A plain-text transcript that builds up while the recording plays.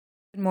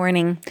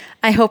Morning.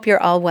 I hope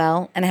you're all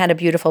well and had a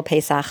beautiful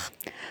Pesach.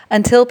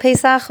 Until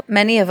Pesach,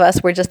 many of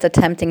us were just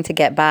attempting to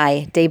get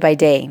by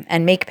day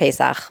and make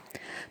Pesach.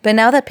 But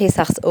now that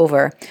Pesach's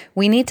over,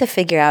 we need to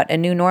figure out a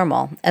new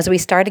normal as we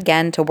start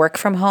again to work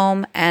from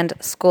home and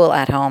school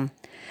at home.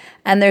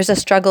 And there's a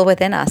struggle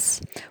within us.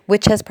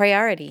 Which has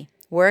priority?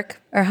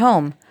 Work or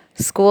home?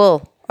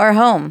 School or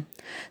home?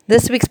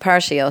 This week's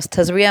Parshios,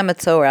 Tazria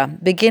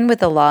Metzora, begin with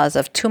the laws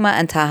of Tuma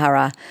and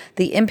Tahara,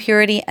 the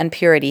impurity and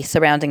purity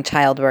surrounding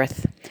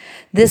childbirth.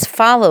 This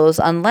follows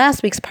on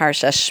last week's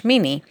Parsha,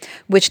 Shmini,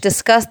 which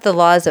discussed the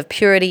laws of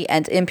purity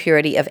and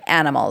impurity of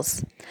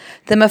animals.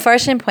 The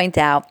Mefarshim point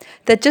out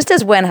that just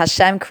as when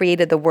Hashem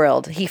created the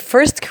world, he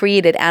first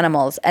created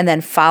animals and then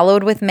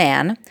followed with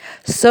man,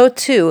 so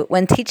too,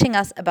 when teaching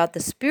us about the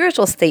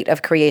spiritual state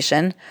of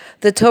creation,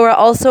 the Torah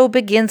also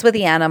begins with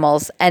the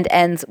animals and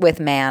ends with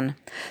man.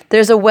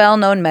 There's a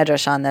well-known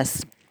medrash on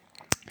this.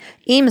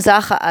 Im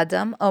zacha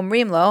adam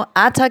omrim lo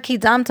ata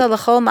kidamta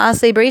l'chol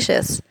ma'aseh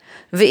breshis,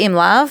 v'im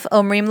lav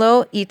omrim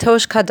lo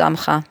itosh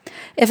kadamcha.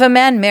 If a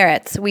man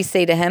merits, we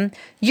say to him,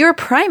 you're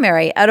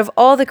primary out of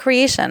all the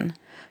creation.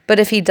 But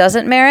if he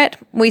doesn't merit,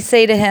 we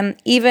say to him,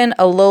 even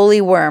a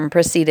lowly worm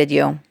preceded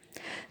you.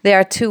 There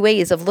are two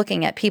ways of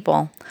looking at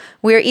people.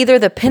 We are either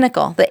the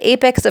pinnacle, the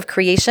apex of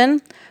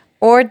creation,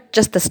 or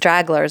just the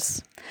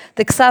stragglers.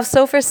 The Ksav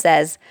Sofer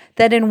says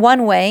that in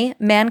one way,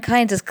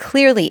 mankind is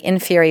clearly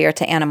inferior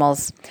to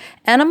animals.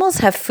 Animals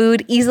have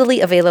food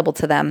easily available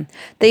to them.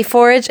 They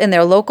forage in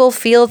their local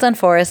fields and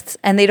forests,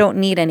 and they don't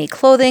need any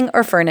clothing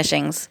or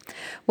furnishings.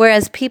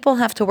 Whereas people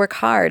have to work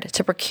hard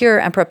to procure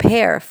and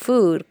prepare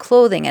food,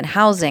 clothing, and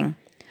housing.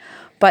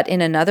 But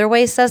in another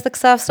way, says the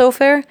Ksav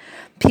Sofer,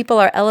 people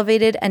are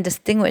elevated and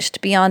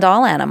distinguished beyond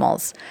all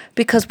animals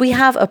because we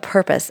have a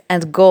purpose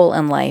and goal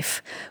in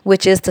life,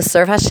 which is to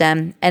serve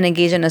Hashem and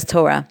engage in His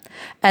Torah.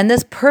 And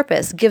this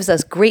purpose gives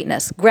us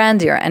greatness,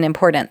 grandeur, and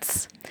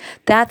importance.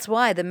 That's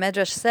why the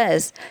Medrash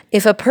says,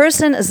 if a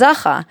person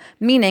zacha,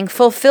 meaning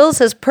fulfills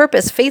his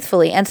purpose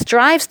faithfully and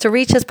strives to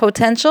reach his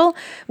potential,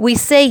 we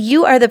say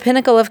you are the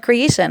pinnacle of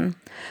creation.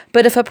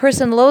 But if a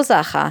person lo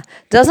zacha,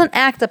 doesn't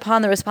act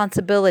upon the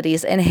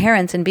responsibilities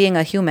inherent in being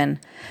a human,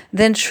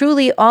 then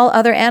truly all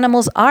other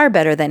animals are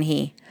better than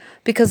he,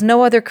 because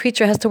no other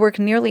creature has to work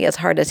nearly as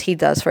hard as he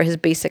does for his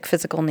basic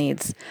physical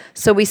needs.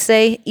 So we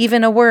say,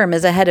 even a worm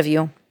is ahead of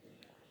you.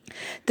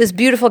 This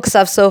beautiful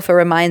Ksav Sofer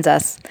reminds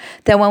us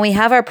that when we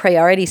have our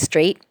priorities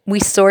straight, we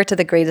soar to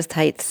the greatest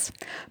heights.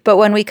 But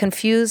when we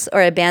confuse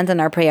or abandon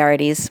our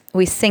priorities,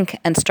 we sink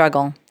and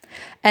struggle.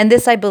 And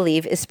this, I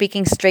believe, is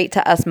speaking straight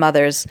to us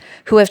mothers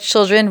who have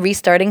children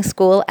restarting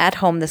school at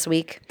home this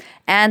week,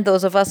 and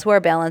those of us who are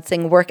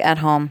balancing work at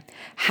home.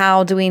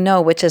 How do we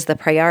know which is the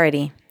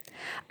priority?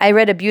 I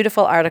read a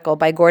beautiful article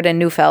by Gordon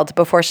Neufeld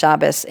before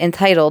Shabbos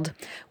entitled,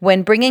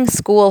 When Bringing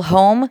School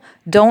Home,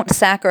 Don't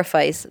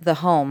Sacrifice the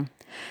Home.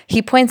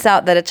 He points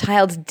out that a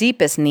child's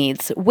deepest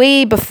needs,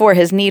 way before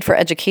his need for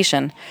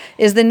education,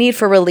 is the need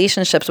for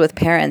relationships with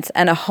parents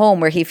and a home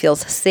where he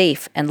feels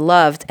safe and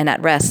loved and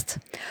at rest.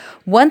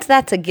 Once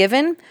that's a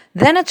given,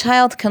 then a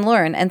child can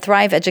learn and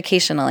thrive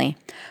educationally.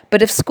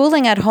 But if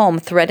schooling at home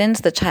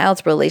threatens the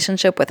child's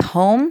relationship with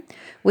home,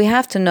 we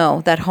have to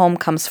know that home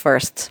comes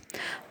first.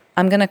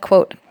 I'm going to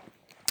quote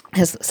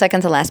his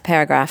second to last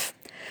paragraph.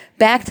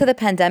 Back to the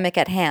pandemic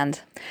at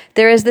hand.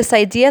 There is this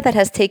idea that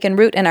has taken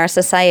root in our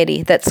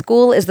society that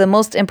school is the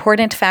most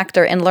important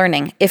factor in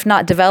learning, if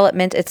not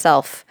development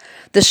itself.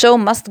 The show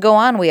must go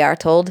on, we are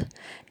told.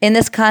 In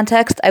this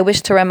context, I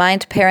wish to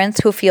remind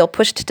parents who feel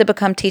pushed to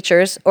become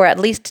teachers, or at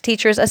least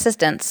teachers'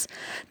 assistants,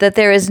 that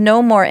there is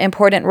no more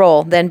important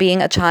role than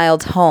being a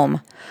child's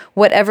home.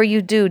 Whatever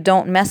you do,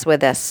 don't mess with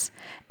this.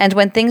 And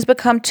when things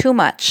become too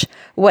much,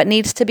 what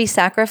needs to be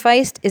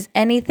sacrificed is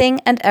anything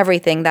and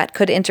everything that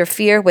could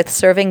interfere with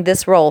serving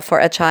this role for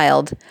a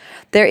child.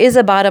 There is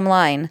a bottom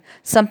line,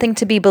 something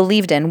to be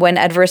believed in when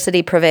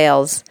adversity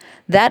prevails.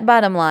 That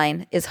bottom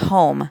line is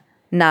home,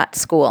 not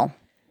school.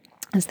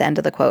 That's the end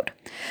of the quote.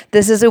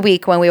 This is a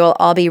week when we will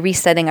all be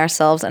resetting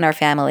ourselves and our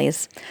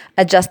families,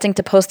 adjusting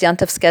to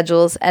post-Yontif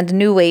schedules and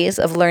new ways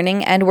of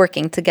learning and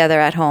working together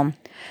at home.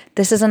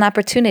 This is an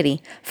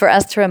opportunity for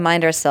us to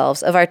remind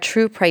ourselves of our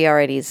true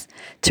priorities,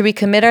 to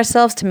recommit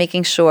ourselves to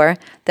making sure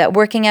that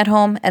working at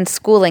home and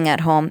schooling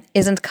at home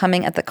isn't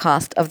coming at the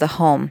cost of the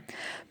home.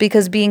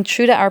 Because being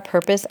true to our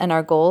purpose and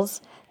our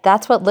goals,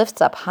 that's what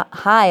lifts up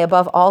high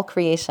above all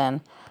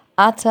creation.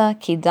 Ata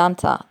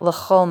kidamta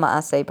l'chol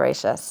ma'aseh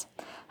breshis.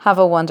 Have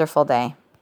a wonderful day.